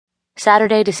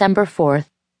Saturday, December 4th,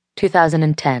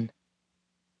 2010.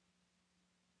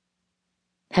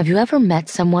 Have you ever met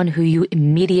someone who you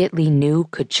immediately knew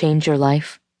could change your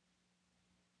life?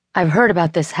 I've heard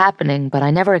about this happening, but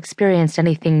I never experienced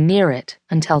anything near it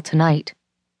until tonight.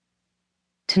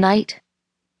 Tonight,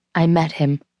 I met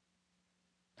him.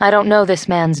 I don't know this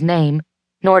man's name,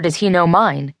 nor does he know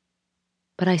mine,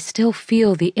 but I still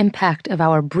feel the impact of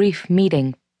our brief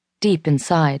meeting deep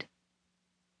inside.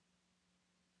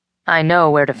 I know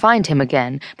where to find him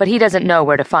again, but he doesn't know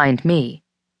where to find me.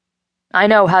 I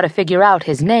know how to figure out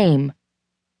his name,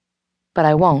 but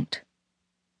I won't.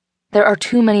 There are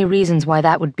too many reasons why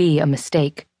that would be a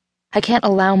mistake. I can't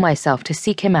allow myself to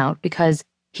seek him out because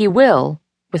he will,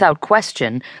 without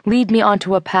question, lead me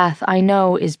onto a path I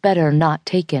know is better not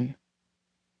taken.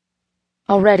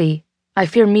 Already, I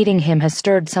fear meeting him has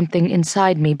stirred something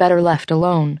inside me better left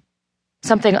alone,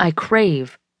 something I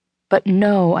crave, but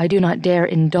no, I do not dare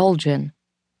indulge in.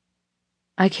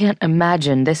 I can't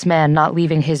imagine this man not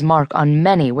leaving his mark on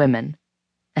many women,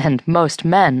 and most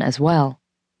men as well.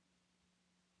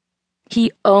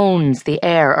 He owns the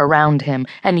air around him,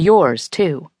 and yours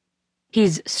too.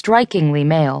 He's strikingly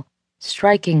male,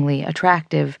 strikingly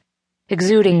attractive,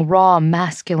 exuding raw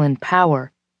masculine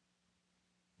power.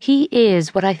 He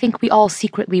is what I think we all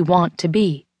secretly want to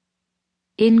be.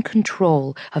 In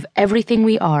control of everything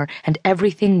we are and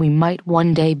everything we might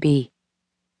one day be.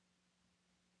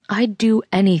 I'd do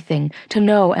anything to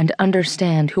know and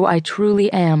understand who I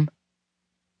truly am.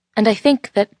 And I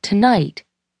think that tonight,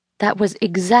 that was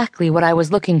exactly what I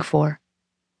was looking for.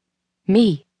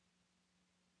 Me.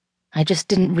 I just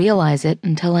didn't realize it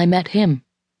until I met him.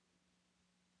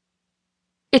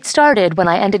 It started when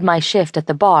I ended my shift at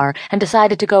the bar and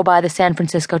decided to go by the San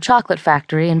Francisco chocolate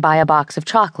factory and buy a box of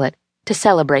chocolate to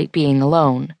celebrate being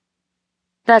alone.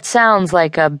 That sounds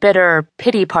like a bitter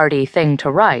pity party thing to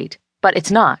write, but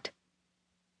it's not.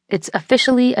 It's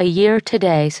officially a year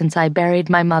today since I buried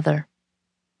my mother.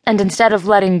 And instead of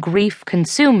letting grief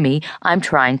consume me, I'm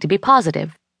trying to be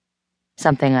positive.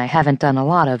 Something I haven't done a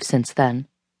lot of since then.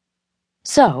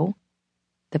 So,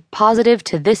 the positive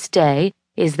to this day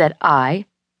is that I,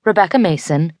 Rebecca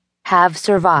Mason, have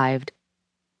survived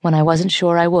when I wasn't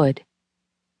sure I would.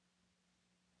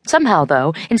 Somehow,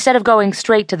 though, instead of going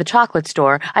straight to the chocolate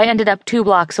store, I ended up 2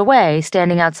 blocks away,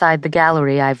 standing outside the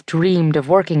gallery I've dreamed of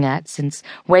working at since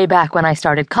way back when I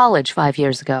started college 5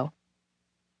 years ago.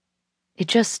 It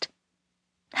just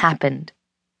happened.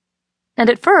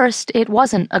 And at first, it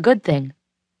wasn't a good thing.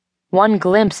 One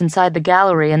glimpse inside the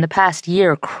gallery and the past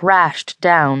year crashed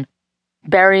down,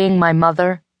 burying my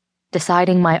mother,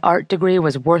 deciding my art degree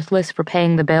was worthless for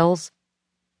paying the bills,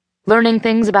 learning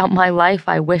things about my life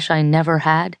I wish I never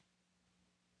had.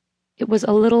 It was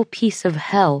a little piece of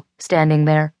hell standing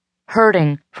there,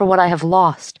 hurting for what I have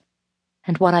lost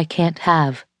and what I can't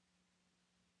have.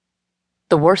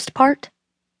 The worst part?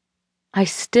 I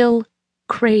still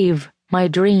crave my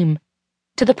dream,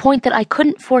 to the point that I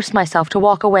couldn't force myself to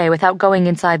walk away without going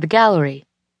inside the gallery.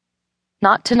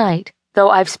 Not tonight,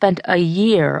 though I've spent a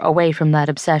year away from that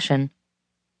obsession.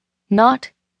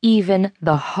 Not even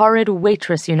the horrid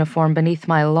waitress uniform beneath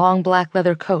my long black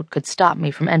leather coat could stop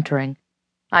me from entering.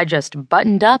 I just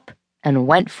buttoned up and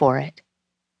went for it.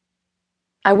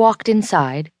 I walked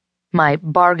inside, my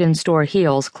bargain store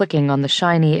heels clicking on the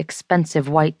shiny, expensive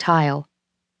white tile,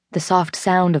 the soft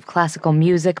sound of classical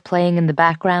music playing in the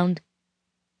background,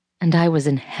 and I was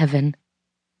in heaven.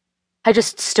 I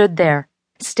just stood there,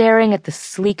 staring at the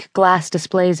sleek glass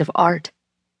displays of art,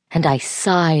 and I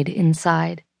sighed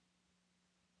inside.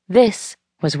 This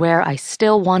was where I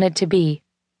still wanted to be,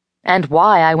 and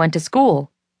why I went to school.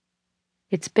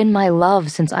 It's been my love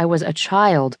since I was a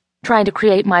child, trying to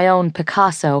create my own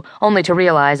Picasso, only to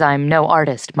realize I'm no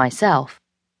artist myself.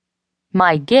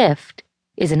 My gift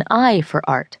is an eye for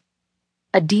art,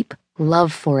 a deep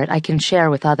love for it I can share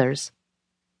with others.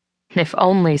 If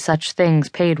only such things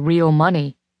paid real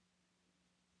money.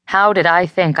 How did I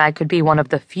think I could be one of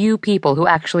the few people who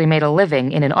actually made a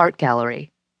living in an art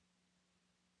gallery?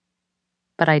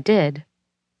 But I did.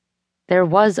 There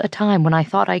was a time when I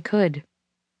thought I could.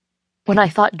 When I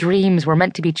thought dreams were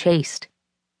meant to be chased.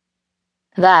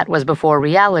 That was before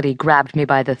reality grabbed me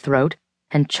by the throat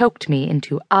and choked me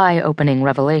into eye-opening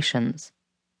revelations.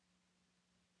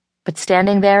 But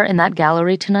standing there in that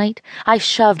gallery tonight, I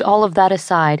shoved all of that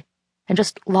aside and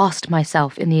just lost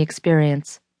myself in the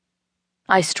experience.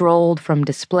 I strolled from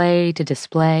display to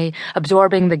display,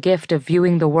 absorbing the gift of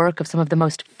viewing the work of some of the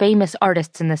most famous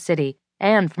artists in the city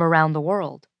and from around the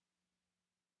world.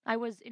 I was